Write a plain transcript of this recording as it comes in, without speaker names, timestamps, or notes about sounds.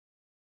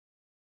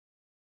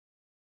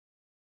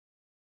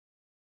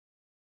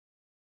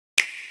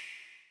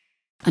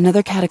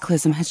Another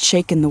cataclysm had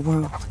shaken the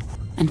world,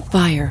 and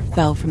fire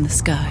fell from the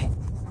sky.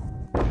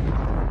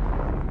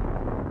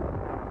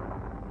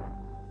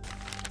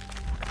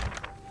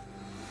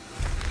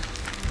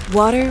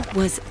 Water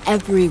was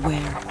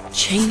everywhere,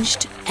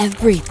 changed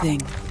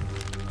everything.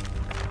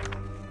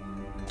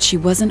 She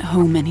wasn't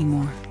home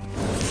anymore.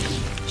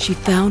 She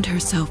found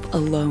herself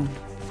alone,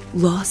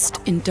 lost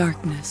in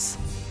darkness.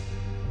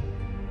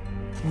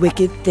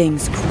 Wicked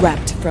things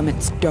crept from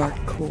its dark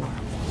core.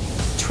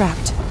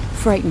 Trapped,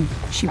 frightened,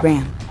 she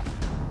ran.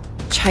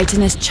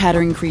 Chitinous,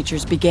 chattering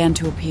creatures began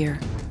to appear.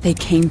 They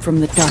came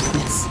from the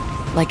darkness,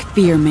 like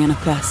fear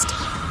manifest.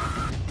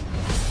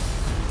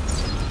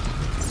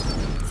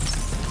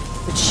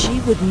 But she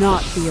would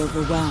not be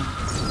overwhelmed.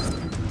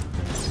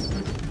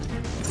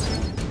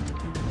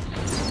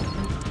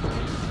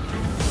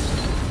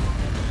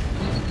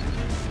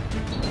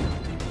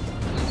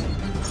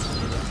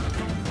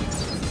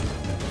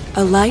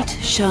 A light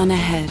shone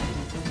ahead,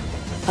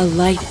 a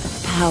light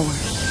of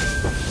power.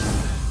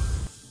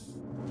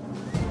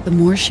 The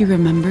more she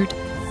remembered,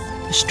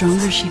 the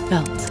stronger she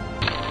felt.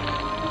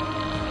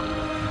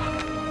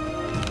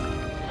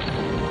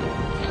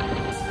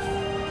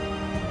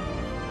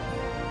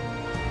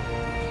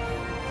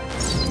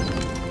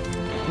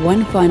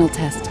 One final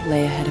test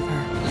lay ahead of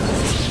her.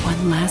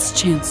 One last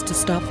chance to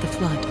stop the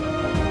flood.